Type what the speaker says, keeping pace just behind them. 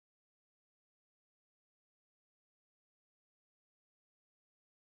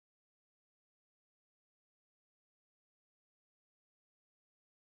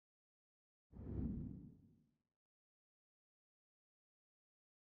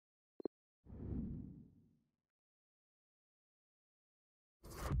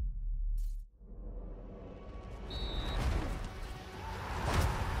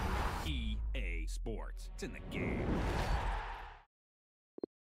sports. It's in the game.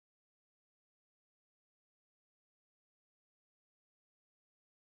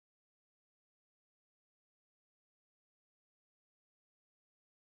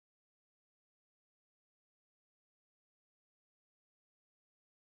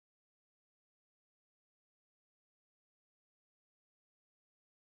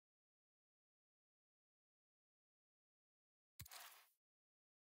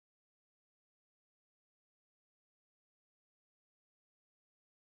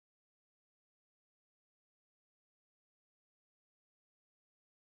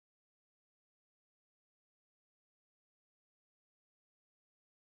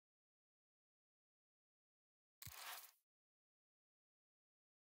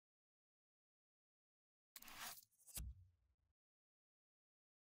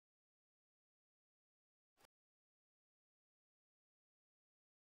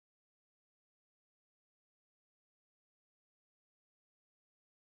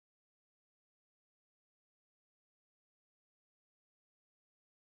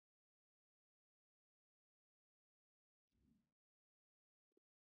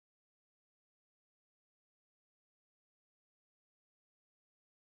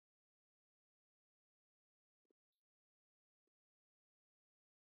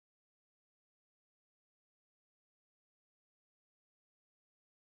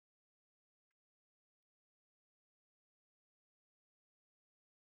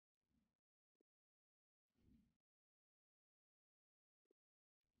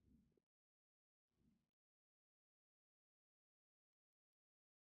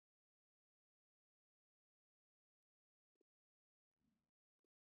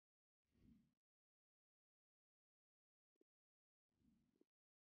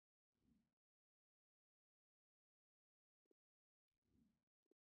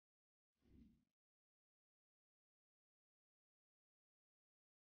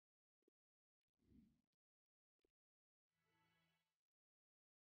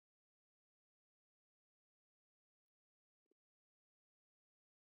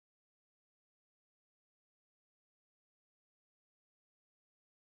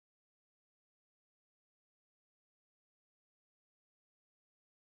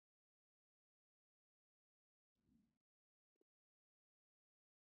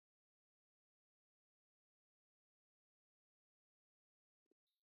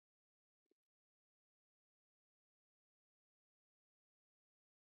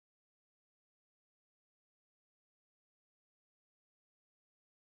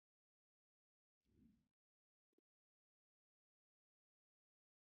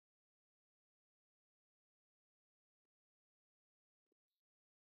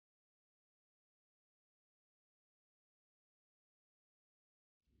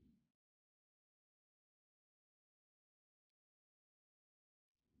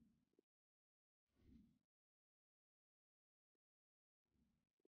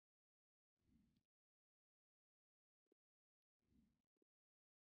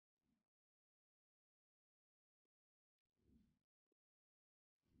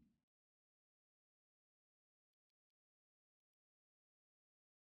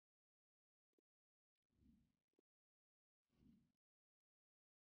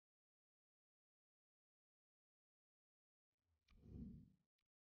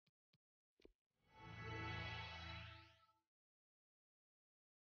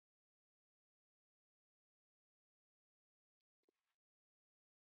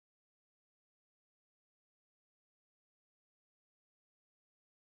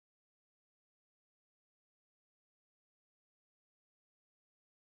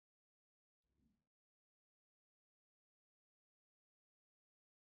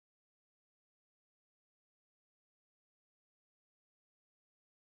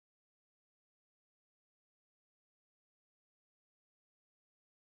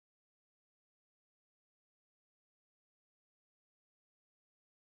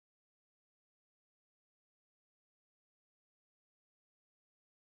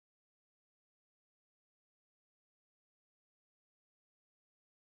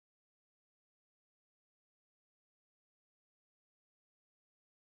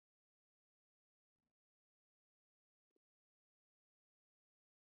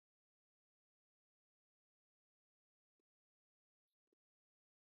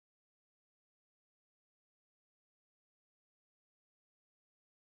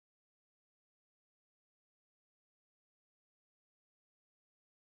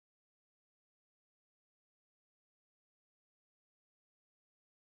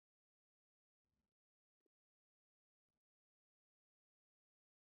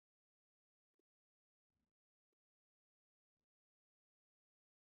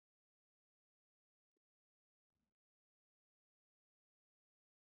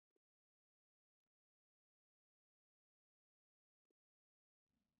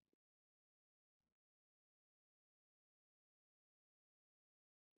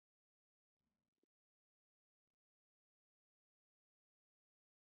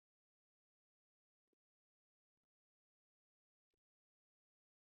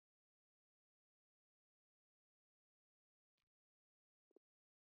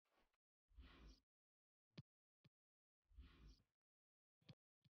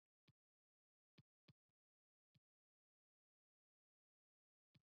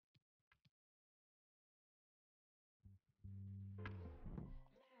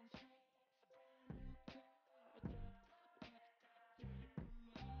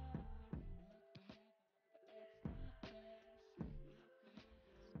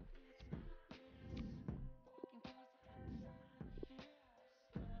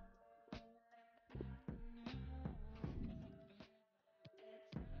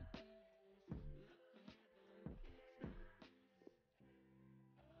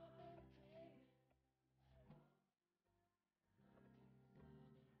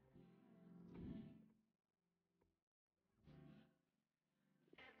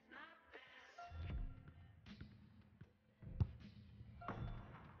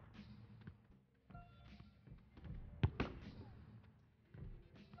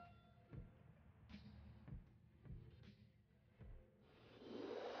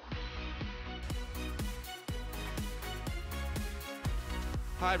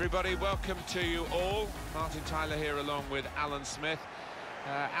 Hi everybody, welcome to you all. Martin Tyler here along with Alan Smith.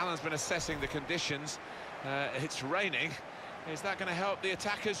 Alan's been assessing the conditions. It's raining. Is that going to help the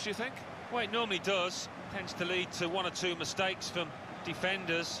attackers, do you think? Well, it normally does. Tends to lead to one or two mistakes from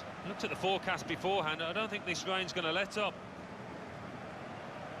defenders. Looked at the forecast beforehand. I don't think this rain's going to let up.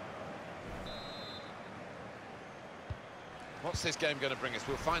 What's this game going to bring us?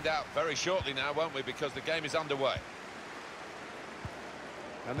 We'll find out very shortly now, won't we? Because the game is underway.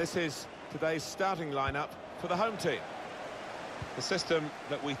 And this is today's starting lineup for the home team. The system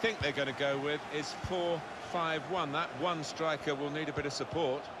that we think they're going to go with is 4-5-1. That one striker will need a bit of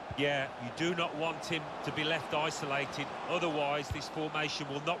support. Yeah, you do not want him to be left isolated. Otherwise, this formation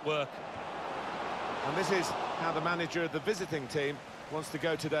will not work. And this is how the manager of the visiting team wants to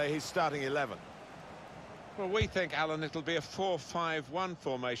go today. He's starting 11. Well, we think, Alan, it'll be a 4-5-1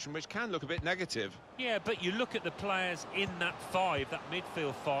 formation, which can look a bit negative. Yeah, but you look at the players in that five, that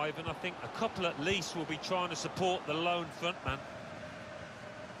midfield five, and I think a couple at least will be trying to support the lone frontman.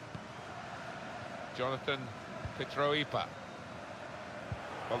 Jonathan Petroipa.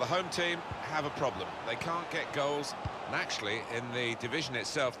 Well, the home team have a problem. They can't get goals, and actually, in the division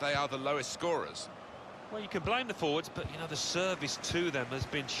itself, they are the lowest scorers. Well, you can blame the forwards, but, you know, the service to them has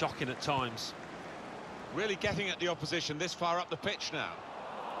been shocking at times. Really getting at the opposition this far up the pitch now.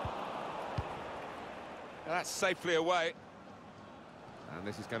 That's safely away. And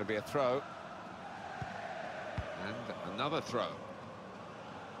this is going to be a throw. And another throw.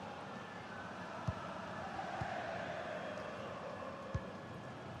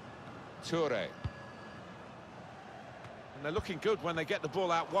 Toure. And they're looking good when they get the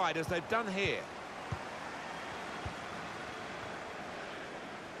ball out wide, as they've done here.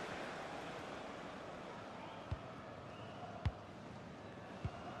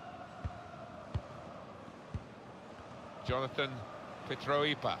 Jonathan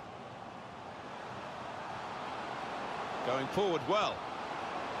Petroipa. Going forward well.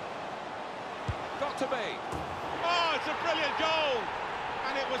 Got to be. Oh, it's a brilliant goal!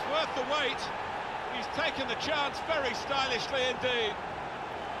 And it was worth the wait. He's taken the chance very stylishly indeed.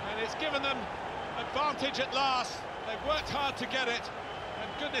 And it's given them advantage at last. They've worked hard to get it. And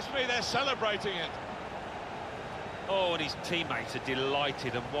goodness me, they're celebrating it. Oh, and his teammates are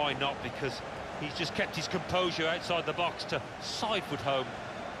delighted, and why not? Because he's just kept his composure outside the box to side-foot home.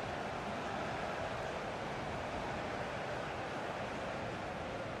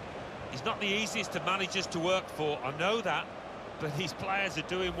 He's not the easiest of managers to work for, I know that, but his players are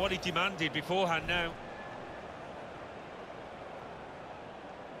doing what he demanded beforehand now.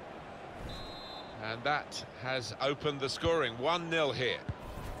 And that has opened the scoring. 1-0 here.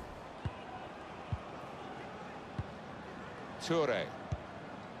 Toure.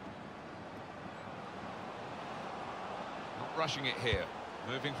 Not rushing it here.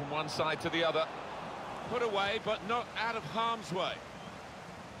 Moving from one side to the other. Put away, but not out of harm's way.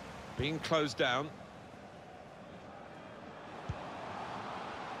 Being closed down.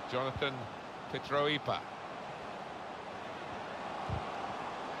 Jonathan Petroipa.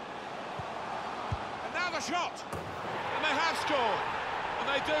 And now the shot! And they have scored! And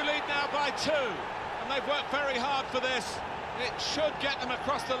they do lead now by 2. And they've worked very hard for this. It should get them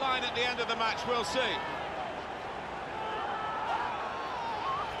across the line at the end of the match, we'll see.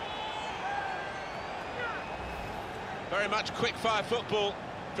 Very much quick-fire football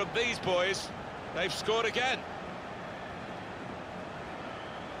from these boys. They've scored again.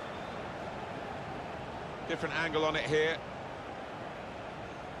 Different angle on it here.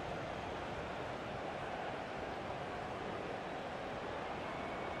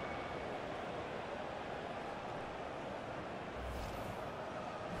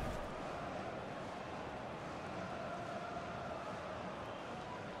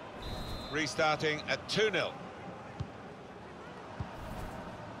 Restarting at 2-0.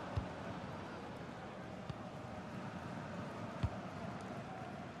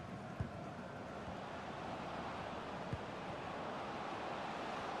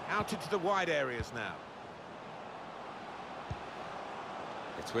 Out into the wide areas now.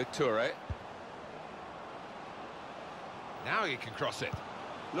 It's with Toure. Now he can cross it.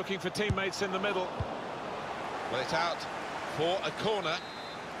 Looking for teammates in the middle. Well, it's out for a corner.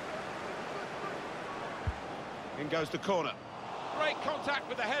 In goes the corner. Great contact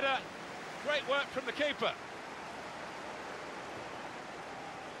with the header. Great work from the keeper.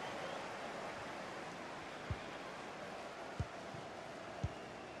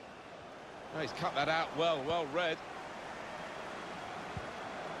 Oh, he's cut that out well read.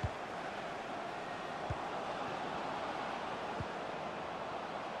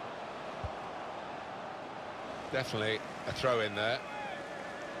 Definitely a throw in there.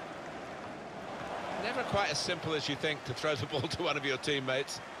 Never quite as simple as you think to throw the ball to one of your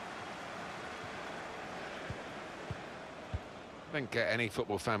teammates. I think any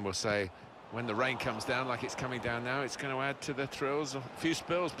football fan will say, when the rain comes down like it's coming down now, it's going to add to the thrills, a few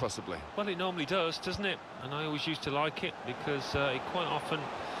spills possibly. Well, it normally does, doesn't it? And I always used to like it because it quite often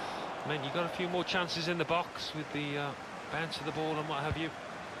meant you got a few more chances in the box with the bounce of the ball and what have you.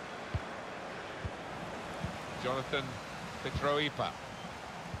 Jonathan Petroipa.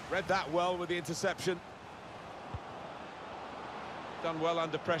 Read that well with the interception. Done well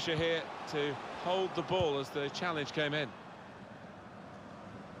under pressure here to hold the ball as the challenge came in.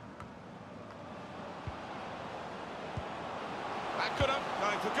 That could have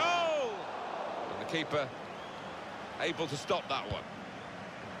going for goal! And the keeper able to stop that one.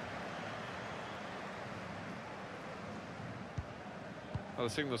 Well,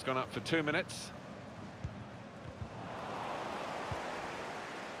 the signal's gone up for 2 minutes.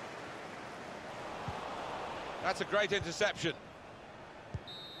 That's a great interception.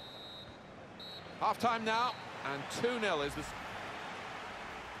 Half-time now, and 2-0 is the...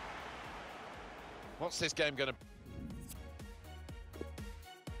 What's this game going to...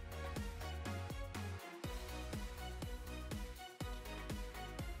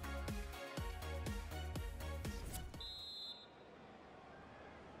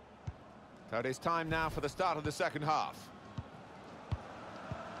 So it is time now for the start of the second half.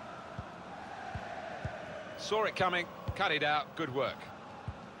 Saw it coming, cut it out, good work.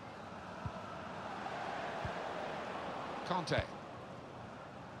 Conte.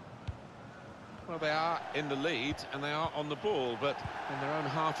 Well, they are in the lead and they are on the ball, but in their own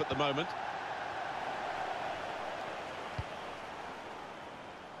half at the moment.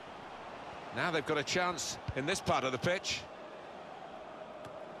 Now they've got a chance in this part of the pitch.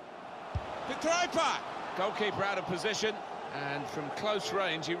 Petroipa! Goalkeeper out of position, and from close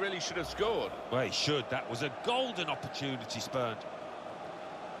range he really should have scored. Well, he should. That was a golden opportunity spurned.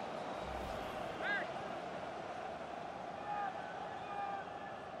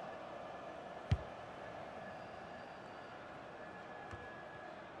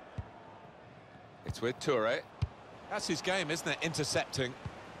 It's with Toure. That's his game, isn't it? Intercepting.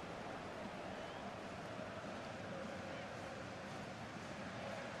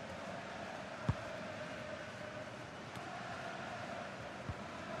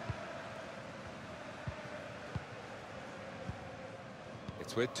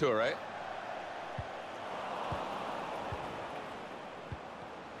 It's with Toure.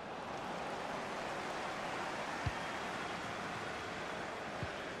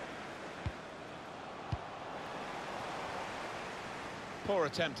 Poor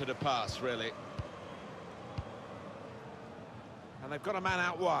attempt at a pass, really. And they've got a man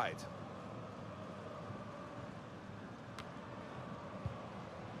out wide.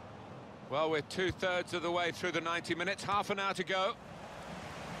 Well, we're 2/3 of the way through the 90 minutes, half an hour to go.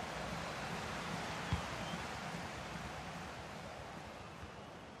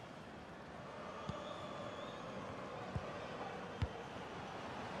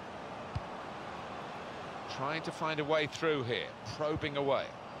 Trying to find a way through here, probing away.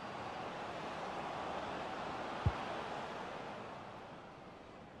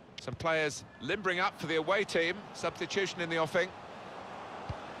 Some players limbering up for the away team. Substitution in the offing.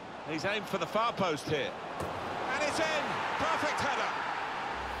 He's aimed for the far post here. And it's in! Perfect header!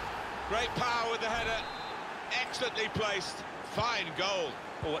 Great power with the header. Excellently placed. Fine goal.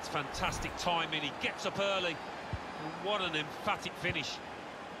 Oh, it's fantastic timing. He gets up early. What an emphatic finish.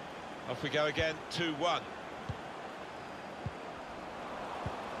 Off we go again, 2-1.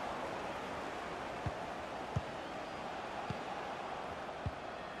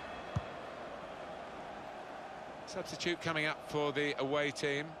 Substitute coming up for the away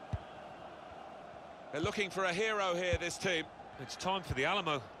team. They're looking for a hero here, this team. It's time for the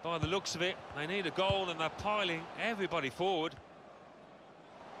Alamo. By the looks of it, they need a goal and they're piling everybody forward.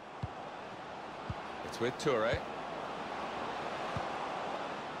 It's with Toure.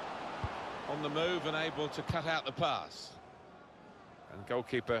 On the move and able to cut out the pass. And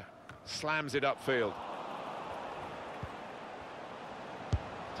goalkeeper slams it upfield.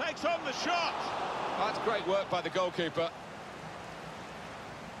 Takes on the shot! That's great work by the goalkeeper.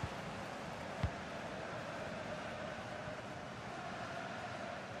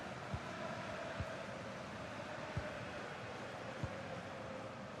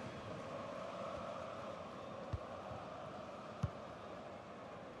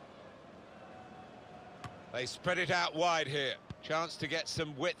 They spread it out wide here. Chance to get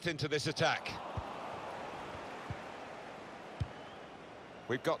some width into this attack.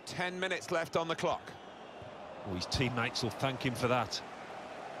 We've got 10 minutes left on the clock. Oh, his teammates will thank him for that.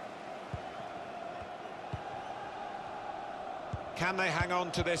 Can they hang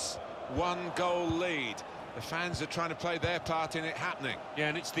on to this one-goal lead? The fans are trying to play their part in it happening. Yeah,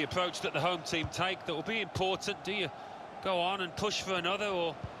 and it's the approach that the home team take that will be important. Do you go on and push for another,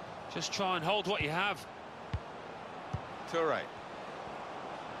 or just try and hold what you have? Toure.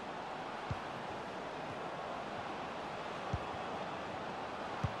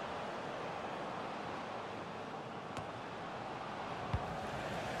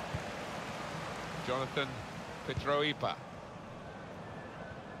 Jonathan Petroipa.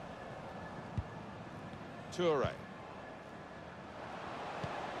 Toure.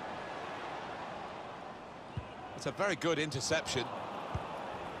 It's a very good interception.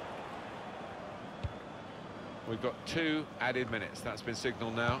 We've got 2 added minutes. That's been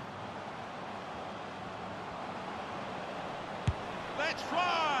signalled now. Let's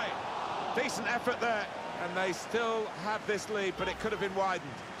fly! Decent effort there, and they still have this lead, but it could have been widened.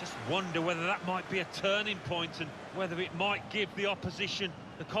 Just wonder whether that might be a turning point and whether it might give the opposition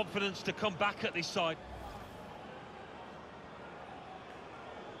the confidence to come back at this side.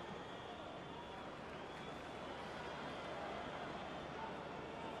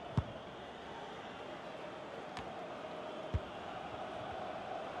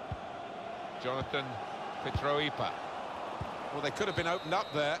 Jonathan Petroipa. Well, they could have been opened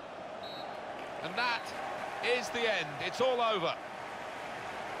up there. And that is the end. It's all over.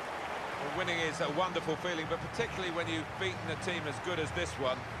 Well, winning is a wonderful feeling, but particularly when you've beaten a team as good as this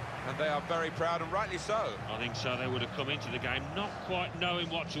one, and they are very proud, and rightly so. I think so. They would have come into the game not quite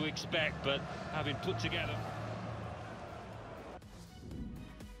knowing what to expect, but having put together.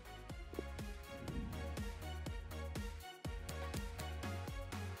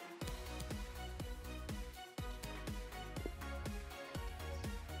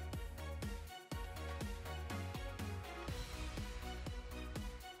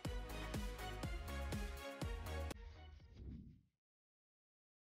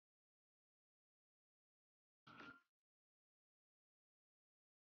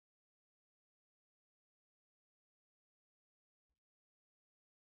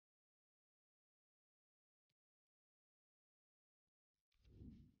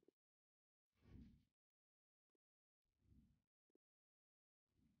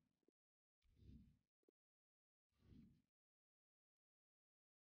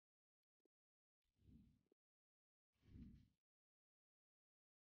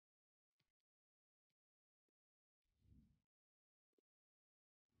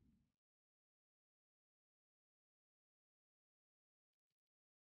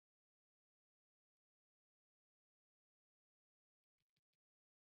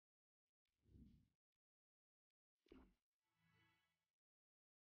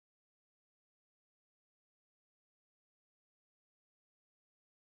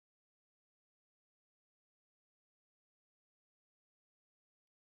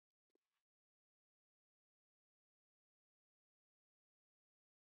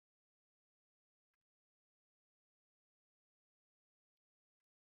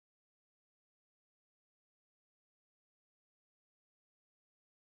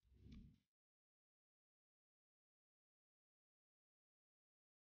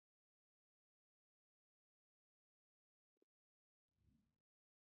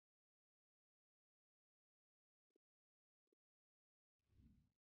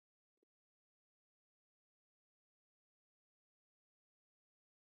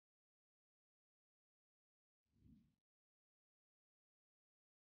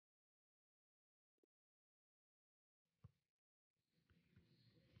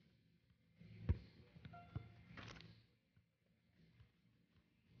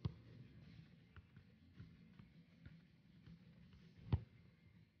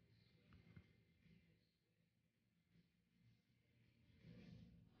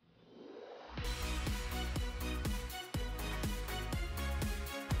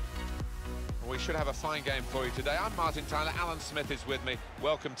 We should have a fine game for you today. I'm Martin Tyler. Alan Smith is with me.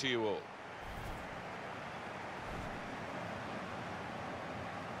 Welcome to you all.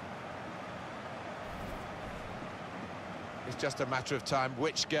 It's just a matter of time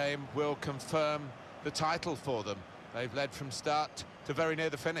which game will confirm the title for them. They've led from start to very near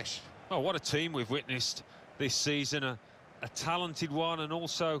the finish. Oh, what a team we've witnessed this season. A talented one, and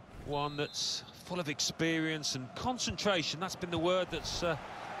also one that's full of experience and concentration. That's been the word that's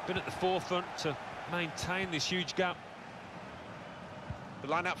been at the forefront to maintain this huge gap. The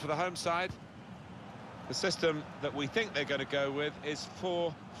lineup for the home side. The system that we think they're going to go with is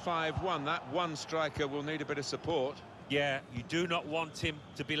 4-5-1. That one striker will need a bit of support. Yeah, you do not want him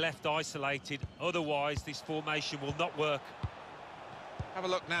to be left isolated, otherwise this formation will not work. Have a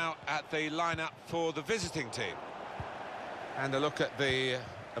look now at the lineup for the visiting team. And a look at the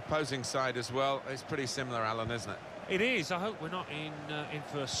opposing side as well. It's pretty similar, Alan, isn't it? It is. I hope we're not in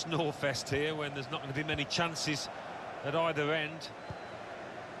for a snore fest here when there's not going to be many chances at either end.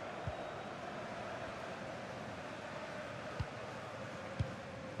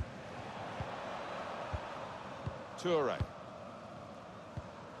 Toure.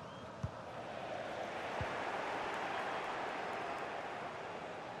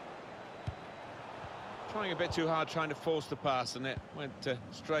 Trying a bit too hard, trying to force the pass, and it went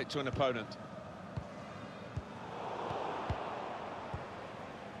straight to an opponent.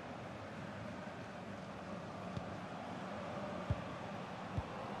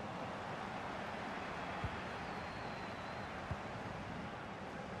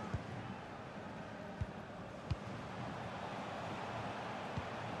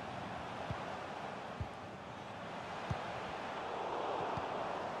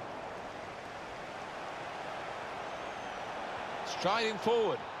 Striding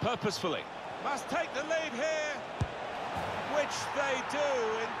forward, purposefully. Must take the lead here, which they do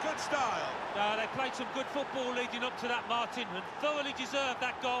in good style. No, they played some good football leading up to that, Martin, and thoroughly deserved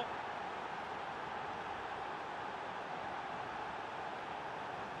that goal.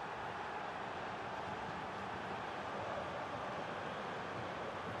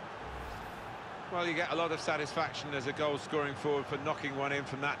 Well, you get a lot of satisfaction as a goal-scoring forward for knocking one in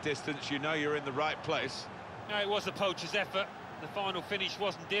from that distance. You know you're in the right place. No, it was a poacher's effort. The final finish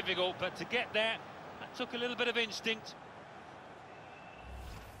wasn't difficult, but to get there, that took a little bit of instinct.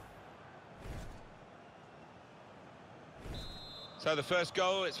 So the first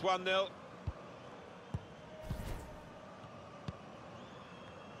goal, it's 1-0.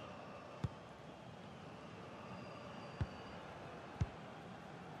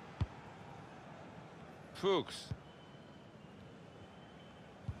 Fuchs.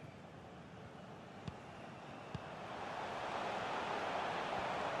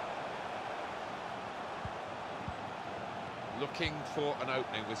 Looking for an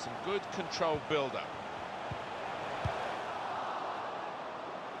opening with some good controlled build-up.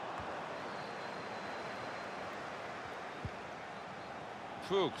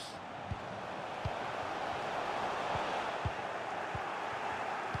 Fuchs.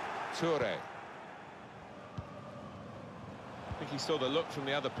 Toure. I think he saw the look from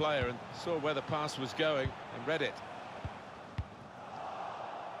the other player and saw where the pass was going and read it.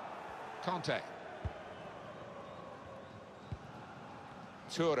 Conte.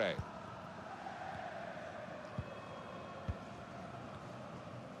 Toure. They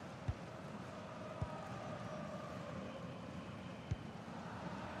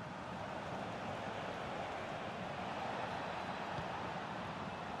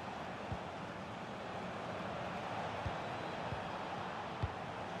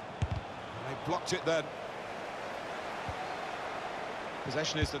blocked it then.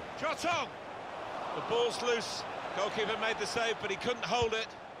 Possession is the shot on. The ball's loose. Goalkeeper made the save, but he couldn't hold it.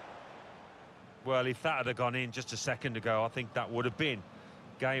 Well, if that had gone in just a second ago, I think that would have been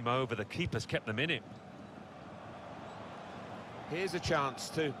game over. The keeper's kept them in it. Here's a chance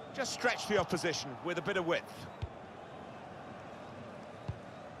to just stretch the opposition with a bit of width.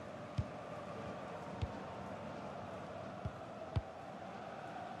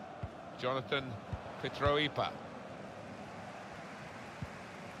 Jonathan Petroipa.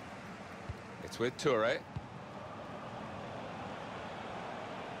 It's with Toure.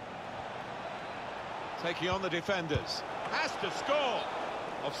 Taking on the defenders. Has to score.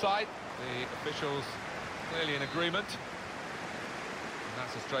 Offside. The officials clearly in agreement. And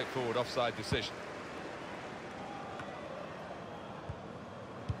that's a straightforward offside decision.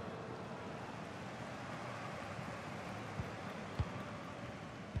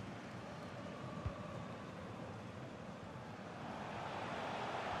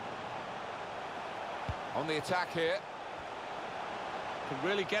 On the attack here. Can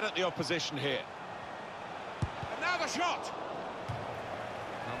really get at the opposition here. And now the shot.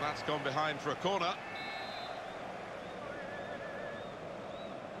 Well, that's gone behind for a corner.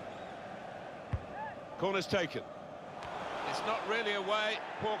 Corner's taken. It's not really away.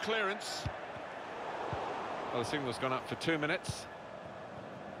 Poor clearance. Well, the signal's gone up for 2 minutes.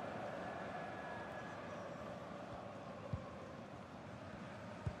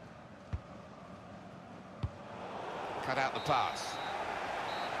 Cut out the pass.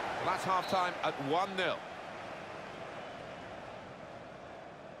 Well, that's half-time at 1-0.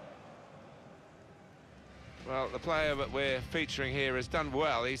 Well, the player that we're featuring here has done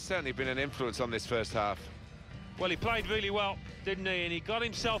well. He's certainly been an influence on this first half. Well, he played really well, didn't he? And he got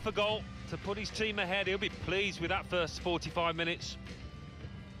himself a goal to put his team ahead. He'll be pleased with that first 45 minutes.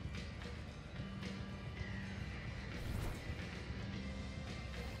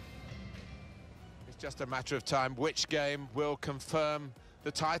 Just a matter of time which game will confirm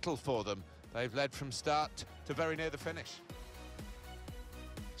the title for them. They've led from start to very near the finish.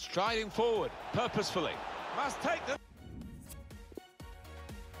 Striding forward, purposefully. Must take them.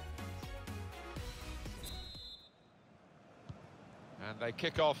 And they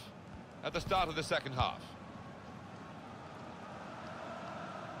kick off at the start of the second half.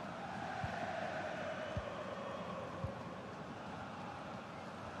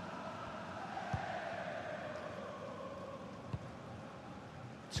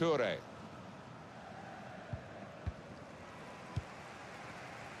 Toure.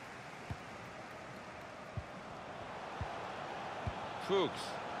 Fuchs.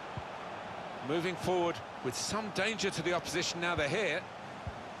 Moving forward with some danger to the opposition now they're here.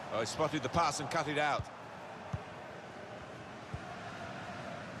 Oh, he spotted the pass and cut it out.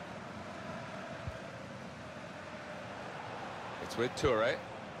 It's with Toure.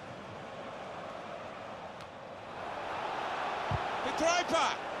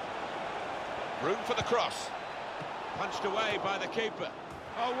 Pedroipa! Room for the cross. Punched away by the keeper.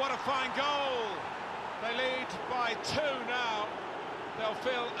 Oh, what a fine goal! They lead by 2 now. They'll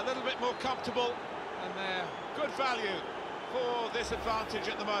feel a little bit more comfortable, and they're good value for this advantage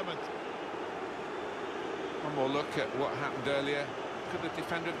at the moment. One more look at what happened earlier. Could the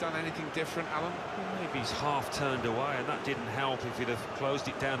defender have done anything different, Alan? Well, maybe he's half turned away, and that didn't help. If he'd have closed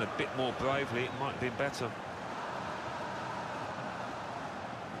it down a bit more bravely, it might have been better.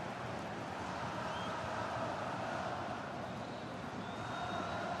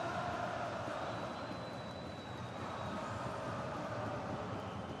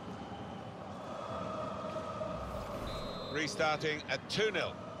 Restarting at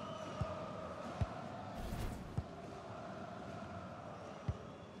 2-0.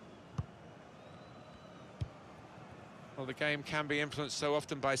 Well, the game can be influenced so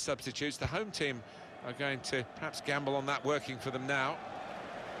often by substitutes. The home team are going to perhaps gamble on that working for them now.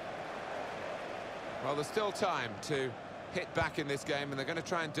 Well, there's still time to hit back in this game, and they're going to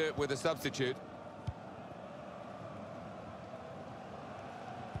try and do it with a substitute.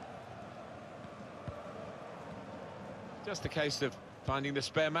 Just a case of finding the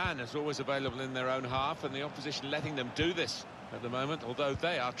spare man, as always available in their own half, and the opposition letting them do this at the moment, although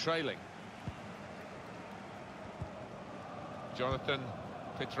they are trailing. Jonathan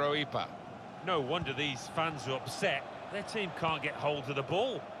Pedroipa. No wonder these fans are upset. Their team can't get hold of the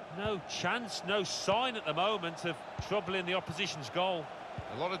ball. No chance, no sign at the moment of troubling the opposition's goal.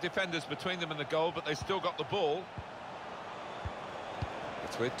 A lot of defenders between them and the goal, but they still got the ball.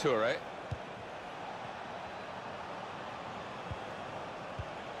 It's with Toure.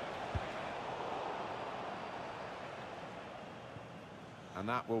 And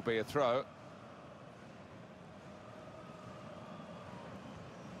that will be a throw.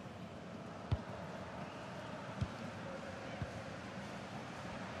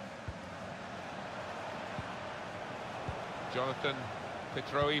 Jonathan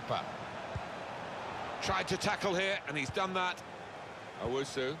Pedroipa. Tried to tackle here, and he's done that.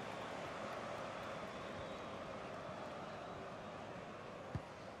 Owusu.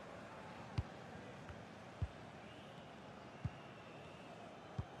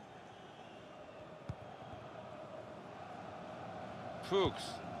 Fuchs.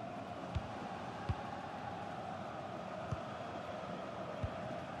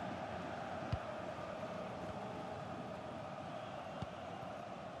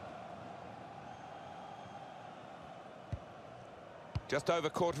 Just over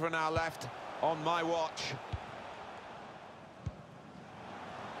quarter of an hour left on my watch.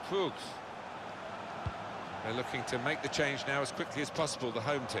 Fuchs. They're looking to make the change now as quickly as possible, the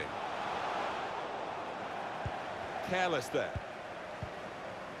home team. Careless there.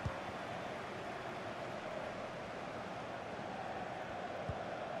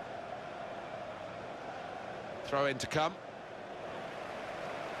 Throw in to come.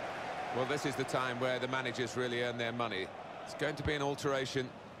 Well, this is the time where the managers really earn their money. It's going to be an alteration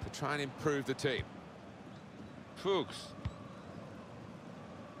to try and improve the team. Fuchs.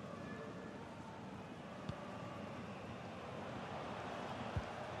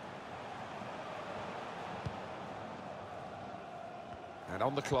 And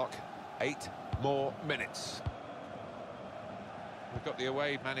on the clock, 8 more minutes. We've got the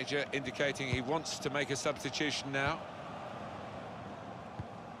away manager indicating he wants to make a substitution now.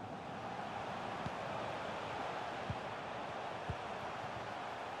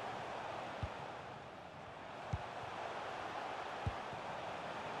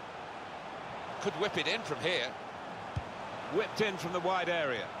 Could whip it in from here. Whipped in from the wide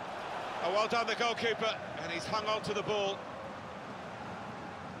area. Oh, well done, the goalkeeper, and he's hung on to the ball.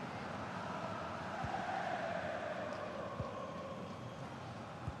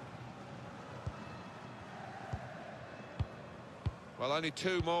 Well, only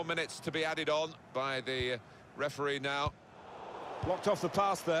 2 more minutes to be added on by the referee now. Blocked off the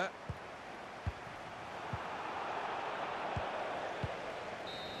pass there.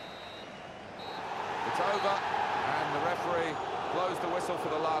 It's over, and the referee blows the whistle for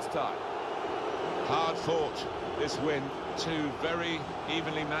the last time. Hard fought, this win. 2 very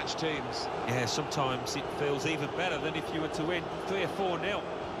evenly matched teams. Yeah, sometimes it feels even better than if you were to win 3 or 4-0.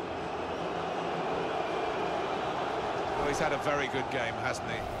 Well, he's had a very good game, hasn't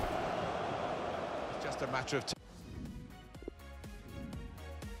he? It's just a matter of time.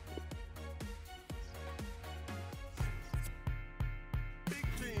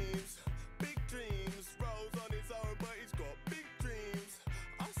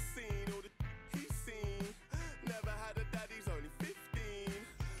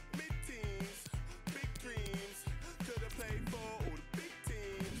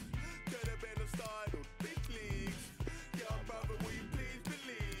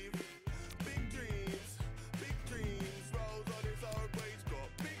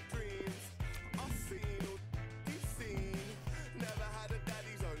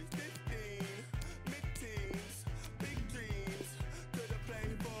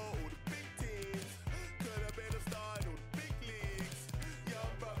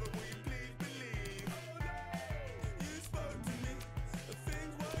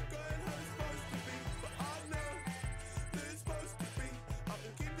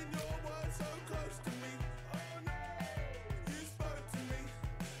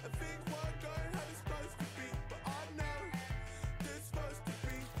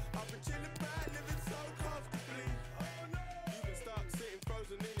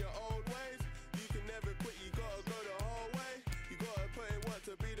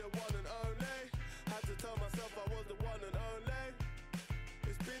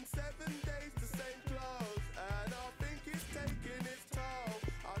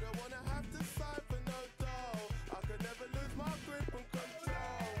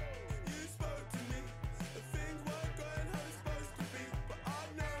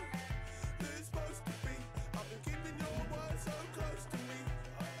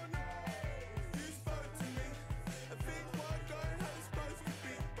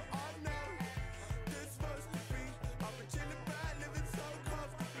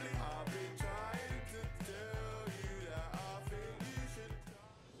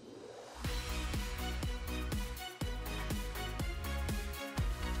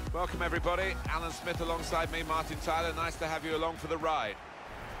 Welcome, everybody. Alan Smith alongside me, Martin Tyler. Nice to have you along for the ride.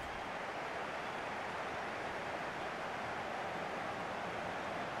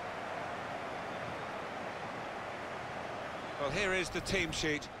 Well, here is the team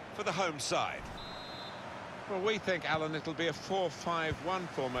sheet for the home side. Well, we think, Alan, it'll be a 4-5-1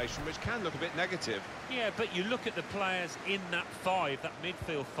 formation, which can look a bit negative. Yeah, but you look at the players in that 5, that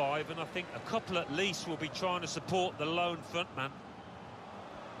midfield 5, and I think a couple at least will be trying to support the lone frontman.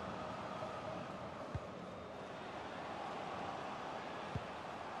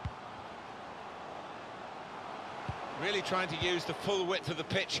 Really trying to use the full width of the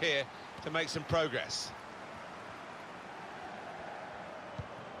pitch here to make some progress.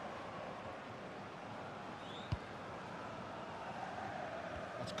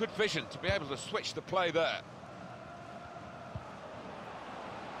 That's good vision to be able to switch the play there.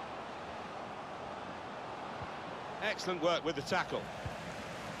 Excellent work with the tackle.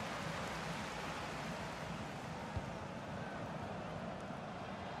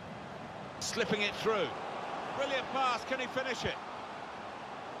 Slipping it through. Brilliant pass, can he finish it?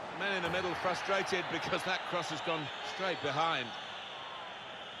 Men in the middle frustrated because that cross has gone straight behind.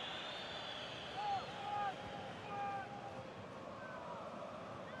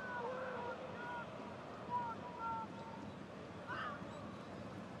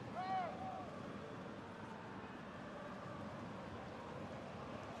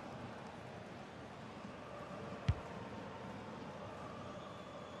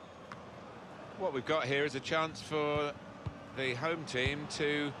 What we've got here is a chance for the home team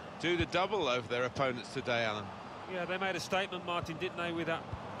to do the double over their opponents today, Alan. Yeah, they made a statement, Martin, didn't they, with that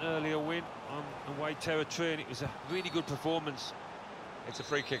earlier win on away territory, and it was a really good performance. It's a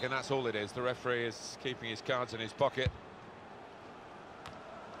free kick, and that's all it is. The referee is keeping his cards in his pocket.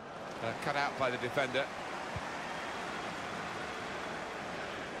 Cut out by the defender.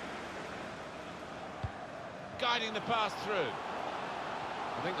 Guiding the pass through.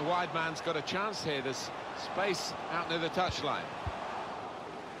 I think the wide man's got a chance here. There's space out near the touchline.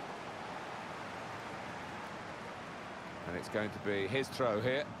 And it's going to be his throw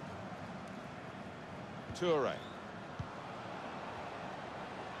here. Toure.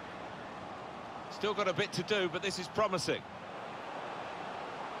 Still got a bit to do, but this is promising.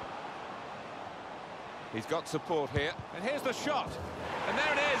 He's got support here. And here's the shot. And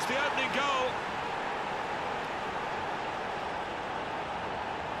there it is, the opening goal.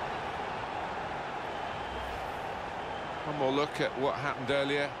 One more look at what happened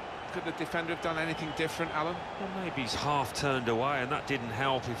earlier. Could the defender have done anything different, Alan? Well, maybe he's half turned away, and that didn't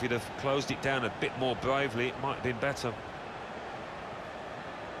help. If he'd have closed it down a bit more bravely, it might have been better.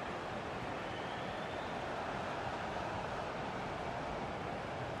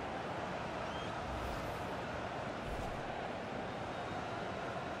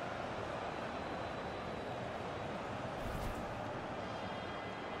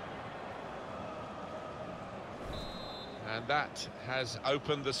 And that has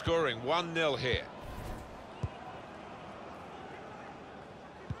opened the scoring. 1-0 here.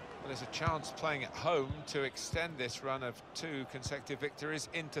 Well, there's a chance playing at home to extend this run of 2 consecutive victories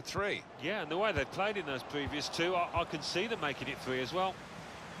into 3. Yeah, and the way they played in those previous 2, I can see them making it 3 as well.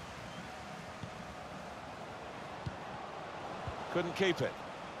 Couldn't keep it.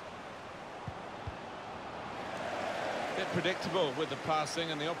 A bit predictable with the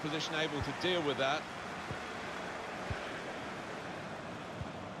passing and the opposition able to deal with that.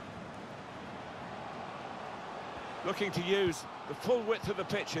 Looking to use the full width of the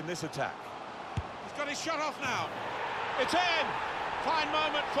pitch in this attack. He's got his shot off now. It's in! Fine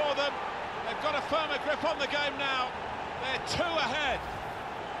moment for them. They've got a firmer grip on the game now. They're 2 ahead.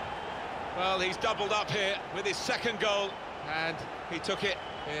 Well, he's doubled up here with his second goal, and he took it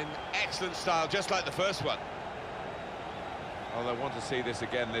in excellent style, just like the first one. Well, I want to see this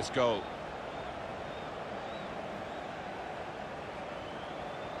again, this goal.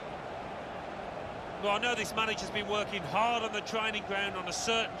 Well, I know this manager's been working hard on the training ground on a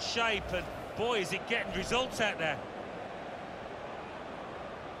certain shape, and boy, is it getting results out there.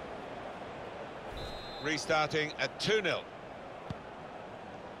 Restarting at 2-0.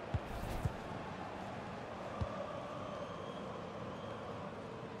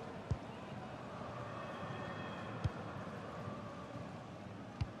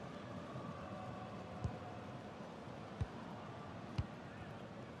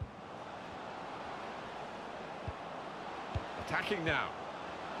 Attacking now.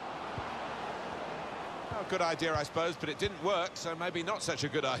 Oh, good idea, I suppose, but it didn't work, so maybe not such a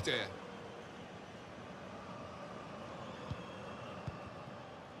good idea.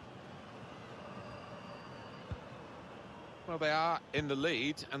 Well, they are in the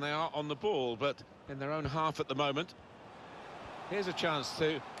lead, and they are on the ball, but in their own half at the moment. Here's a chance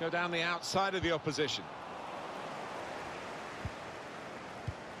to go down the outside of the opposition.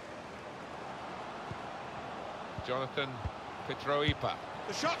 Jonathan Petroipa.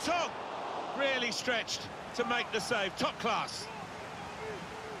 The shot's on! Really stretched to make the save. Top class.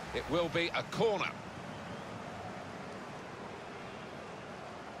 It will be a corner.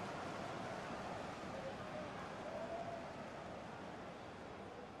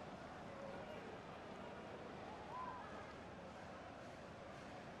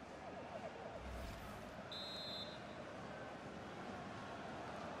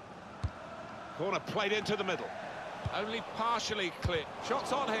 Corner played into the middle. Only partially clear.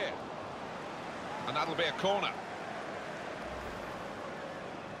 Shots on here. And that'll be a corner.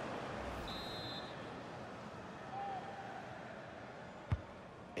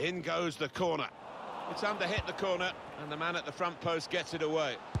 In goes the corner. It's under-hit the corner, and the man at the front post gets it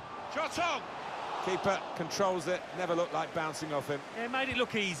away. Shots on! Keeper controls it, never looked like bouncing off him. Yeah, it made it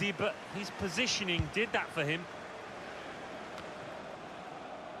look easy, but his positioning did that for him.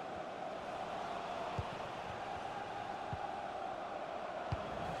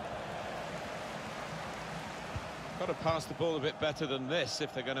 Got to pass the ball a bit better than this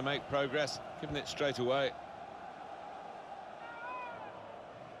if they're going to make progress, giving it straight away.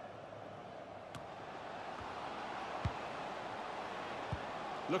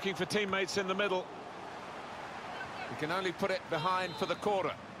 Looking for teammates in the middle. He can only put it behind for the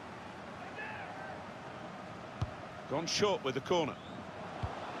corner. Gone short with the corner.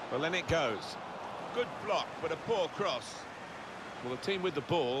 Well, then it goes. Good block, but a poor cross. Well, the team with the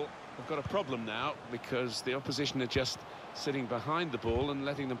ball have got a problem now because the opposition are just sitting behind the ball and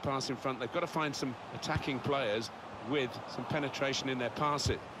letting them pass in front. They've got to find some attacking players with some penetration in their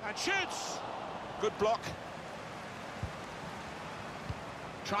passing. And shoots! Good block.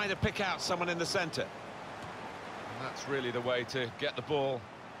 Trying to pick out someone in the centre. And that's really the way to get the ball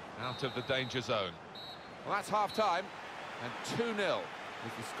out of the danger zone. Well, that's half-time, and 2-0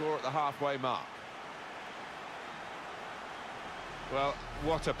 is the score at the halfway mark. Well,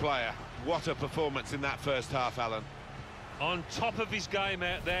 what a player. What a performance in that first half, Alan. On top of his game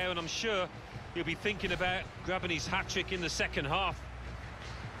out there, and I'm sure he'll be thinking about grabbing his hat-trick in the second half.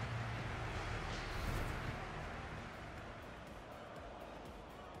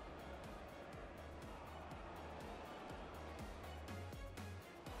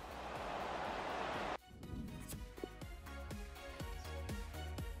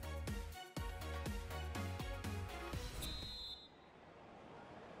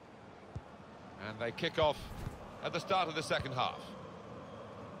 And they kick off at the start of the second half.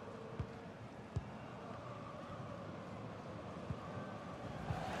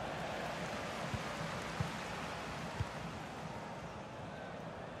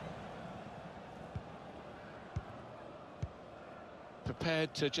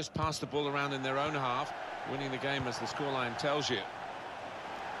 Prepared to just pass the ball around in their own half, winning the game as the scoreline tells you.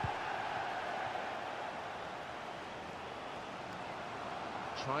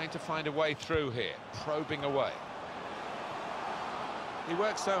 Trying to find a way through here, probing away. He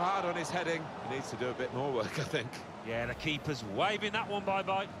works so hard on his heading, he needs to do a bit more work, I think. Yeah, the keeper's waving that one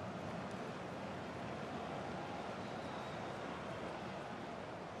bye-bye.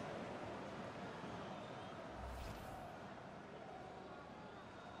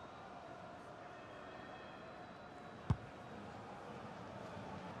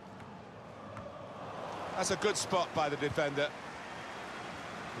 That's a good spot by the defender.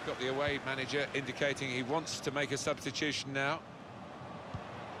 We've got the away manager indicating he wants to make a substitution now.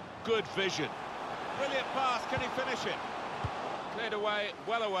 Good vision. Brilliant pass, can he finish it? Cleared away,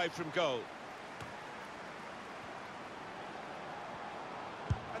 well away from goal.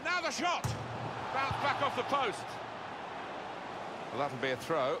 And now the shot! Bounced back off the post. Well, that'll be a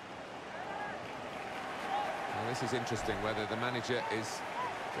throw. Well, this is interesting, whether the manager is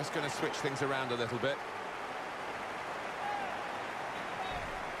just going to switch things around a little bit.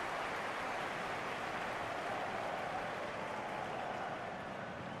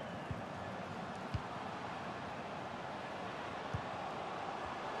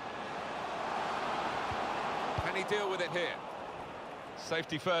 Can he deal with it here?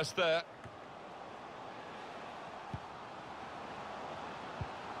 Safety first there.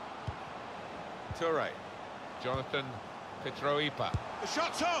 Toure. Jonathan Petroipa. The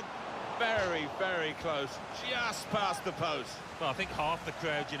shot's on! Very, very close. Just past the post. Well, I think half the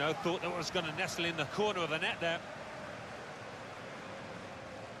crowd, you know, thought that was going to nestle in the corner of the net there.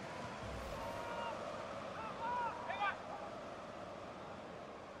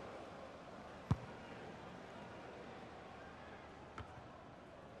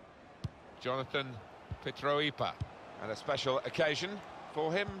 Jonathan Petroipa. And a special occasion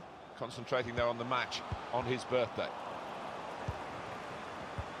for him, concentrating there on the match on his birthday.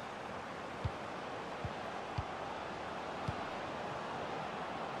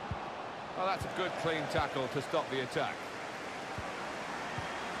 Well, that's a good clean tackle to stop the attack.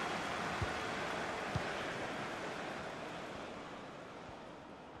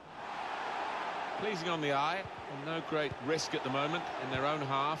 Pleasing on the eye, and no great risk at the moment in their own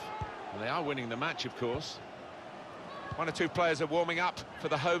half. And they are winning the match, of course. One or two players are warming up for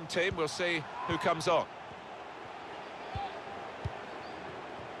the home team. We'll see who comes on.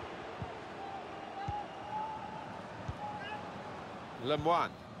 Lemoine.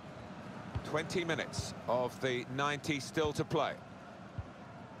 20 minutes of the 90 still to play.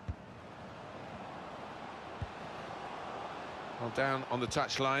 Well, down on the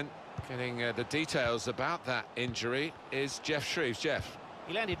touchline, getting the details about that injury is Jeff Shreves. Jeff.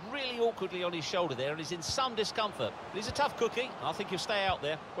 He landed really awkwardly on his shoulder there and is in some discomfort. But he's a tough cookie. I think he'll stay out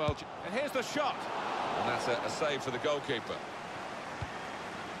there. Well, And here's the shot. and that's a save for the goalkeeper.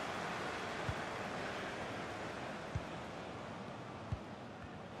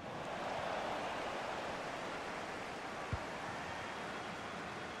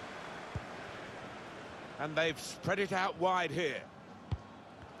 And they've spread it out wide here.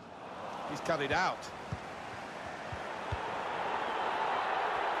 He's cut it out.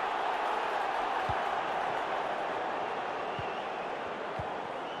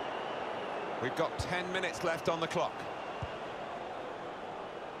 We've got 10 minutes left on the clock.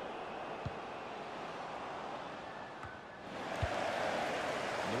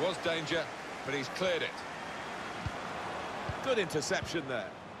 And there was danger, but he's cleared it. Good interception there.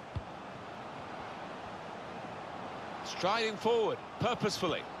 Striding forward,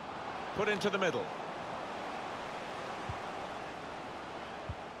 purposefully. Put into the middle.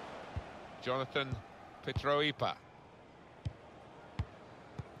 Jonathan Petroipa.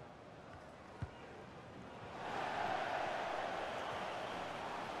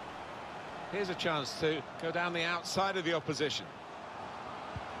 Here's a chance to go down the outside of the opposition.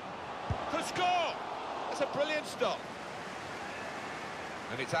 To score! That's a brilliant stop.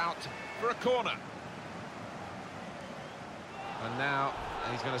 And it's out for a corner. And now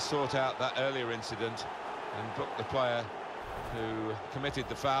he's going to sort out that earlier incident and book the player who committed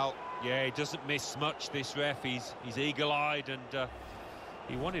the foul. Yeah, he doesn't miss much, this ref. He's eagle-eyed, and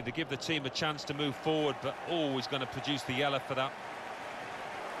he wanted to give the team a chance to move forward, but always going to produce the yellow for that.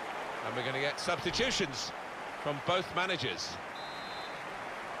 And we're going to get substitutions from both managers.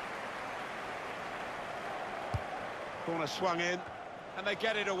 Corner swung in, and they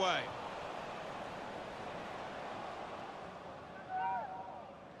get it away.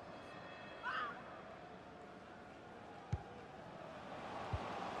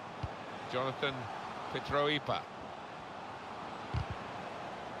 Jonathan Petroipa.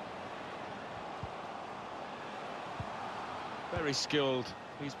 Very skilled.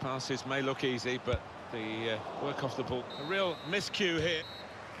 These passes may look easy, but the work off the ball, a real miscue here.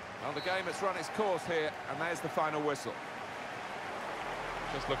 Well, the game has run its course here, and there's the final whistle.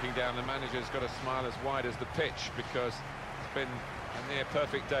 Just looking down, the manager's got a smile as wide as the pitch, because it's been a near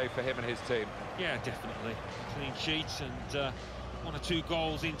perfect day for him and his team. Yeah, definitely. Clean sheets and 1 or 2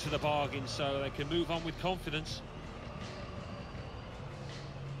 goals into the bargain, so they can move on with confidence.